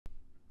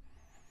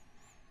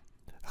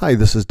Hi,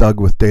 this is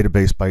Doug with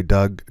Database by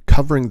Doug,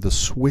 covering the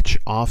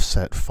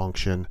SwitchOffset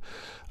function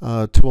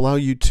to allow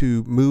you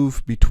to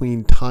move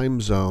between time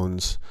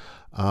zones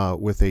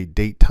with a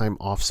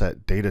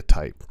DateTimeOffset data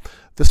type.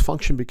 This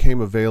function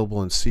became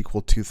available in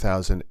SQL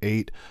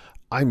 2008.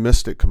 I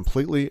missed it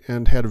completely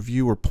and had a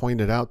viewer point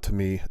it out to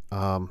me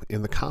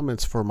in the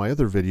comments for my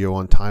other video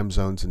on time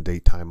zones and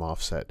datetime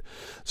offset.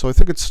 So I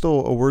think it's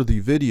still a worthy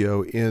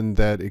video in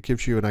that it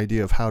gives you an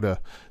idea of how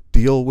to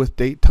deal with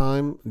date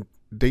times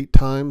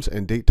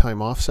and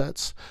datetime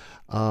offsets.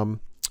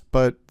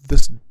 But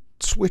this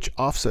switch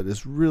offset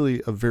is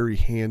really a very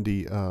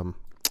handy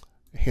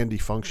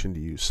function to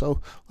use.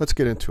 So let's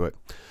get into it.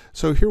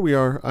 So here we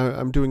are.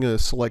 I'm doing a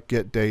select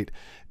get date,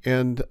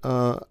 and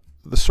the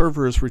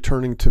server is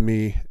returning to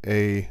me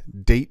a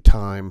date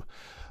time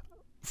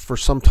for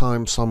some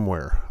time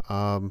somewhere.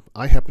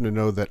 I happen to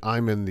know that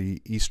I'm in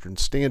the Eastern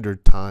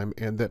Standard Time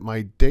and that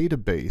my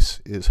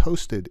database is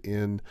hosted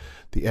in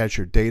the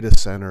Azure Data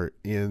Center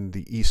in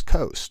the East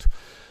Coast.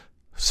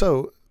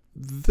 So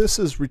this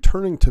is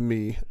returning to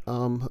me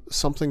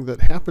something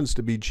that happens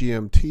to be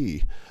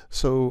GMT,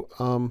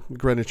 so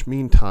Greenwich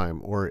Mean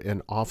Time, or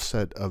an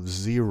offset of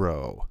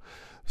 0.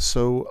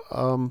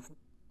 So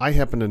I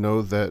happen to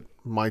know that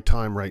my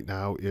time right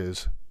now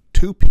is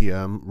 2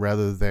 p.m.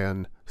 rather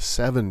than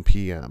 7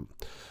 p.m.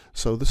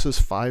 So this is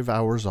 5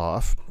 hours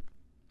off.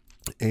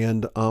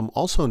 And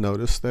also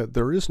notice that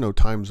there is no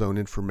time zone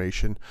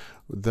information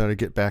that I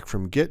get back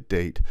from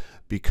getDate,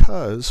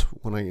 because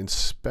when I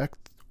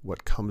inspect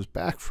what comes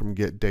back from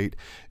getDate,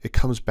 it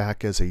comes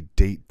back as a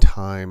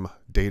DateTime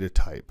data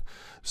type.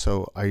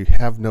 So I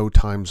have no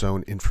time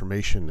zone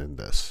information in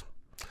this.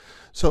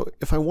 So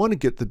if I want to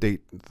get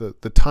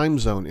the time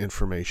zone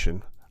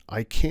information,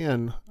 I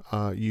can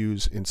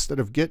use, instead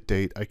of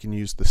getDate, I can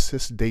use the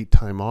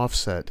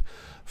sysDateTimeOffset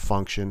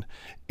function,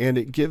 and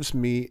it gives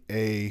me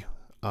a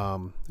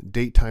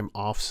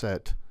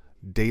DateTimeOffset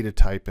data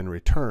type in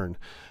return.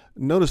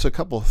 Notice a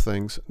couple of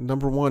things.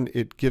 Number one,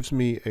 it gives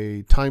me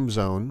a time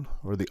zone,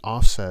 or the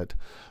offset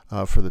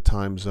for the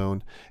time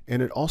zone,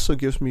 and it also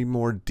gives me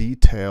more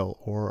detail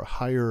or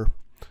higher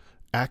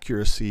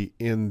accuracy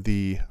in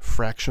the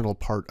fractional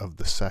part of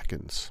the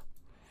seconds.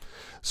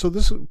 So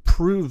this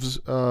proves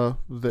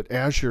that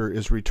Azure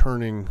is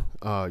returning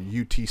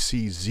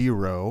UTC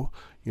 0,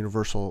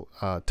 Universal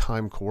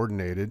Time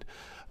Coordinated,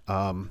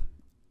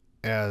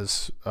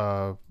 as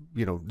 0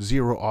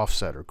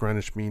 offset, or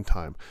Greenwich Mean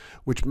Time,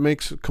 which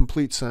makes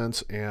complete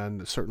sense.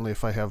 And certainly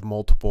if I have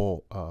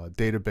multiple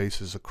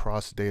databases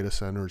across data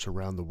centers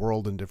around the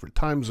world in different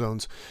time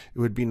zones, it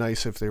would be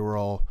nice if they were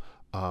all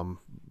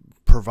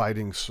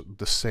providing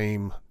the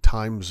same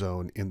time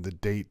zone in the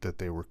date that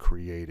they were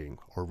creating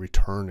or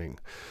returning.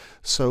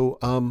 So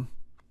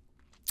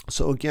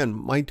so again,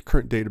 my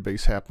current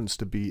database happens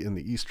to be in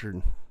the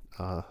Eastern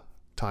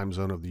time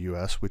zone of the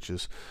US, which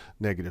is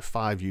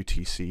 -5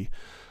 UTC.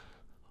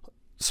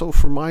 So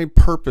for my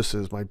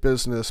purposes, my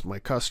business, my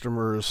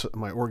customers,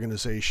 my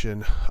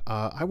organization,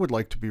 I would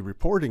like to be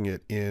reporting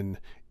it in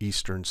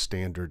Eastern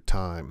Standard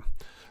Time.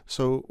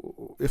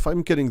 So if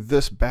I'm getting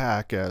this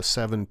back as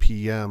 7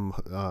 p.m.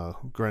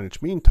 Greenwich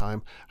Mean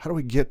Time, how do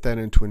we get that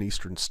into an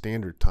Eastern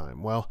Standard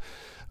Time? Well,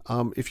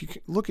 if you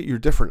look at your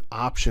different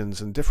options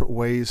and different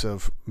ways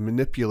of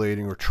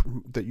manipulating or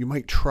that you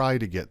might try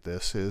to get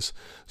this, is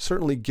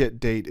certainly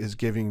getDate is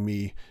giving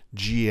me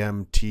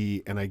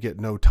GMT and I get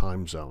no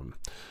time zone.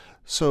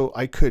 So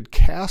I could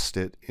cast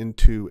it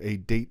into a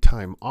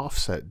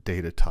DateTimeOffset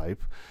data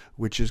type,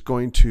 which is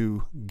going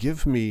to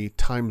give me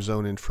time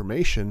zone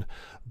information,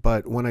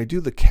 but when I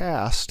do the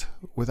cast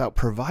without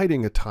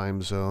providing a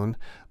time zone,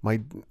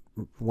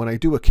 when I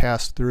do a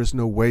cast, there is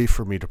no way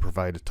for me to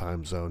provide a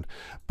time zone.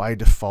 By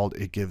default,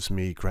 it gives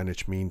me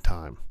Greenwich Mean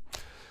Time.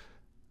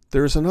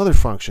 There is another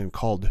function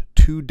called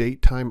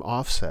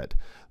toDateTimeOffset.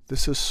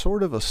 This is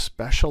sort of a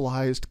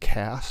specialized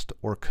cast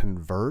or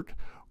convert,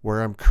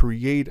 where I'm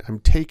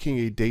taking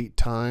a date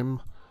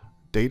time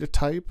data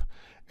type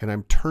and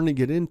I'm turning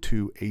it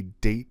into a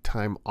date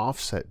time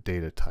offset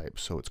data type.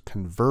 So it's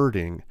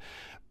converting,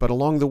 but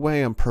along the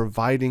way I'm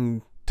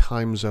providing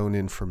time zone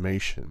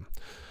information.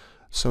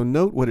 So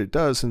note what it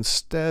does.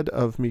 Instead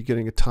of me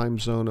getting a time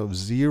zone of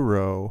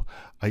 0,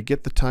 I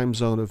get the time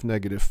zone of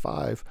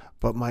 -5,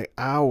 but my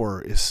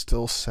hour is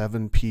still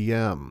 7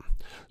 p.m.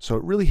 So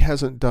it really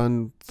hasn't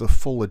done the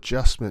full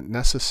adjustment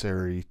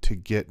necessary to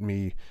get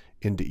me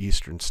into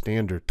Eastern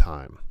Standard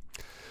Time.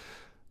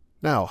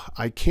 Now,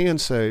 I can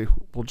say,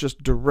 well,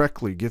 just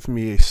directly give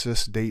me a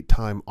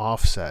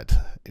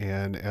sysDateTimeOffset,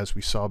 and as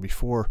we saw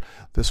before,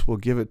 this will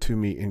give it to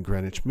me in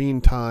Greenwich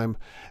Mean Time,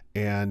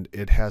 and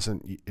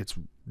it's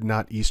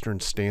not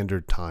Eastern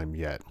Standard Time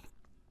yet.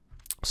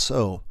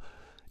 So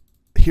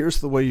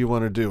here's the way you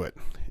want to do it.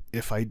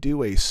 If I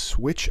do a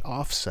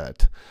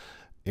SwitchOffset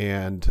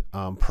and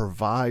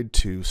provide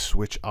to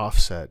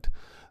SwitchOffset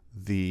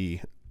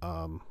the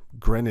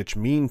Greenwich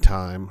Mean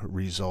Time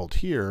result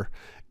here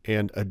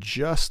and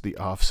adjust the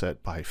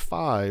offset by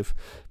 5,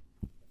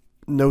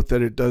 note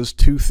that it does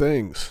two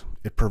things.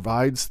 It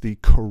provides the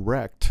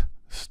correct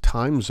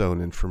time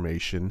zone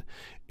information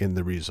in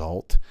the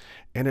result,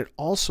 and it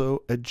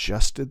also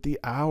adjusted the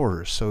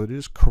hours, so it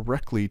is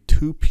correctly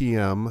 2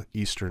 p.m.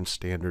 Eastern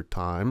Standard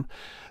Time.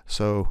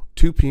 So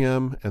 2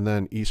 p.m. and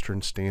then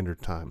Eastern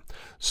Standard Time.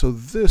 So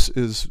this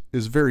is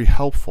very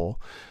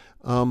helpful.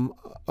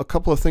 A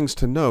couple of things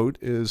to note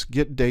is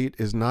get date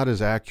is not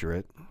as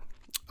accurate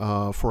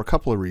for a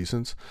couple of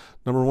reasons.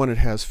 Number one, it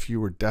has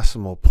fewer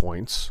decimal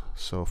points.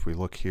 So if we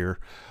look here,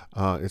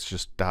 it's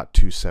just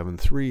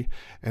 .273.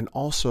 And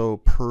also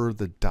per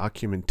the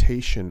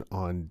documentation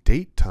on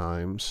date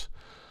times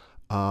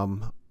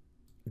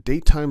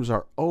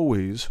are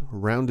always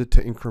rounded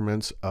to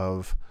increments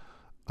of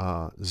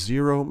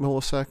 0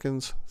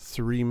 milliseconds,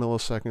 3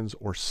 milliseconds,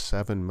 or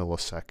 7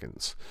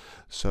 milliseconds.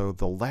 So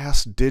the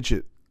last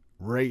digit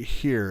right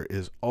here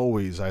is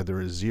always either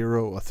a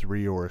 0, a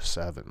 3, or a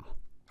 7.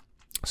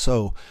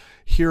 So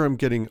here I'm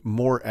getting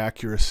more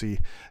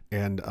accuracy,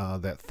 and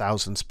that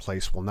thousandths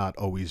place will not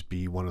always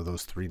be one of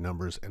those 3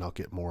 numbers, and I'll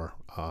get more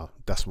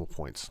decimal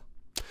points.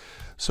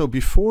 So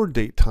before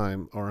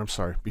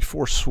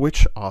before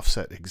switch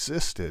offset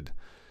existed,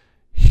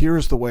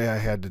 here's the way I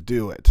had to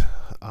do it.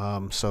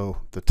 So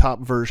the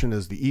top version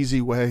is the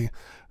easy way,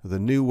 the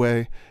new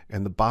way,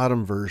 and the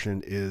bottom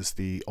version is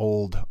the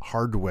old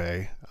hard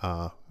way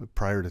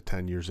prior to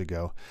 10 years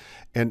ago.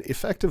 And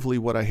effectively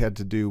what I had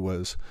to do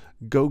was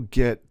go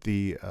get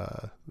the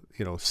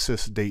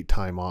sys date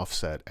time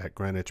offset at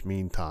Greenwich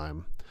Mean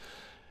Time,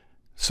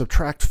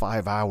 subtract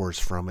 5 hours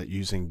from it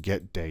using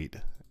get date,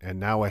 and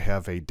now I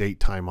have a date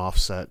time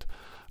offset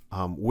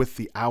with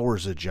the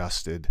hours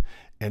adjusted.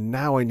 And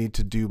now I need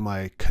to do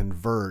my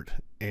convert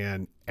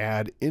and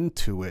add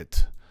into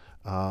it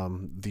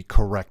the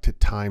correct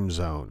time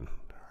zone,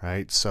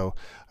 right? So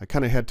I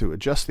kind of had to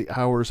adjust the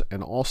hours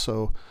and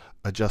also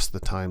adjust the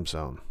time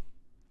zone.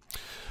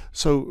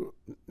 So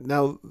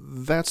now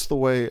that's the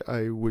way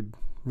I would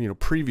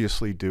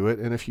previously do it.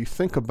 And if you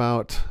think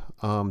about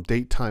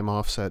date time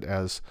offset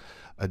as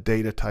a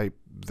data type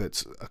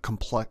that's a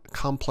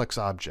complex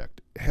object,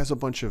 it has a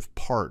bunch of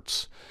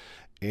parts,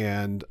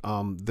 and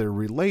they're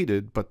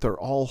related, but they're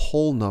all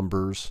whole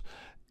numbers,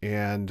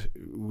 and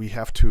we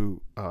have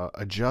to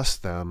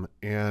adjust them,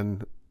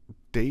 and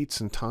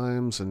dates and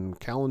times and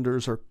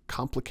calendars are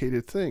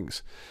complicated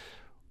things.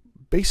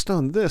 Based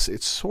on this,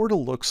 it sort of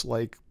looks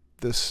like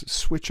this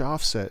switch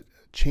offset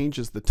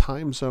changes the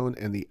time zone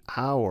and the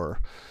hour,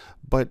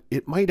 but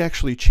it might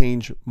actually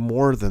change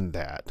more than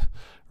that,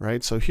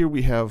 right? So here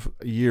we have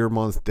year,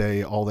 month,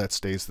 day, all that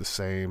stays the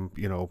same.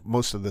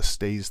 Most of this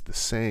stays the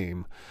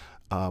same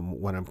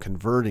when I'm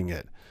converting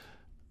it.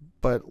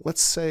 But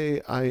let's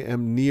say I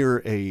am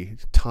near a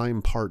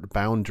time part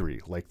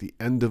boundary, like the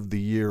end of the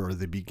year or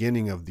the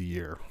beginning of the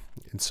year.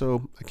 And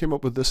so I came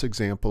up with this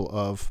example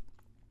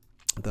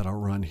that I'll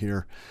run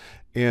here.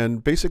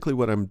 And basically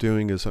what I'm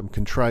doing is I'm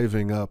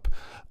contriving up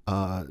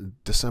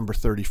December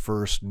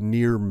 31st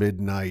near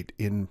midnight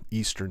in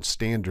Eastern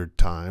Standard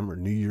Time, or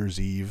New Year's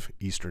Eve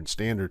Eastern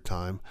Standard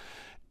Time.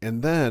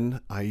 And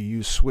then I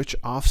use switch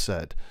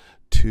offset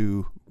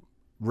to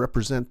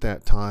represent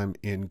that time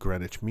in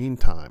Greenwich Mean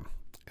Time.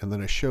 And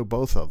then I show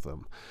both of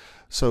them.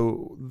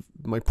 So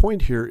my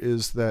point here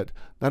is that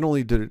not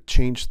only did it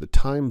change the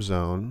time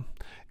zone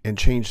and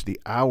change the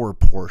hour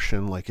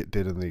portion like it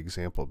did in the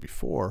example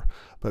before,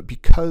 but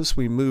because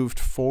we moved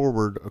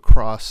forward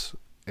across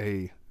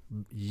a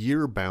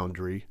year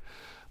boundary,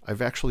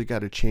 I've actually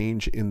got a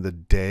change in the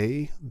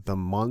day, the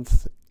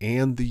month,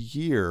 and the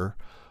year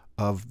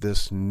of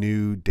this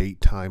new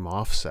date time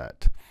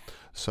offset.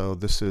 So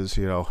this is,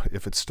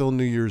 if it's still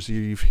New Year's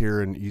Eve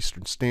here in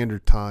Eastern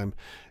Standard Time,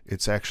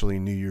 it's actually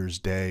New Year's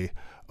Day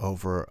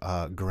over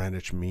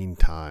Greenwich Mean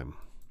Time.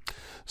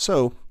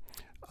 So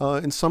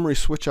in summary,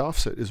 switch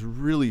offset is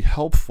really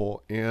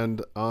helpful,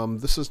 and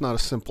this is not a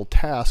simple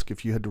task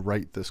if you had to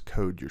write this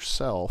code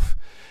yourself.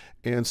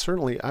 And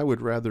certainly I would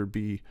rather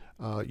be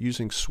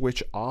using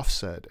switch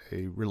offset,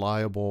 a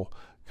reliable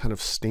kind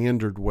of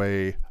standard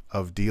way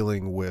of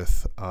dealing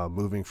with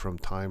moving from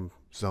time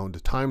zone to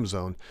time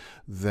zone,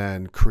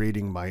 than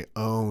creating my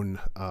own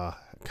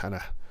kind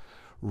of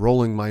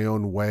rolling my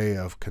own way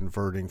of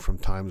converting from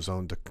time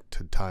zone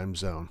to time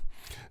zone.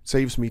 It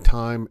saves me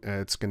time, and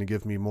it's going to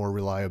give me more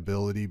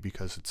reliability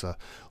because it's a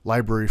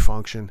library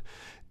function.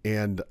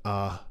 And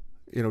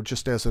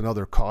just as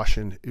another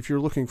caution, if you're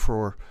looking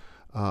for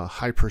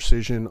high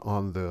precision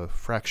on the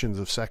fractions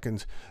of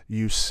seconds,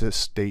 use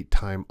sys date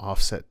time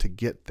offset to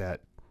get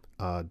that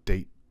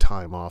date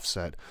time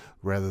offset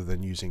rather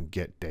than using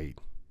get date.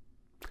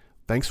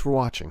 Thanks for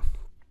watching.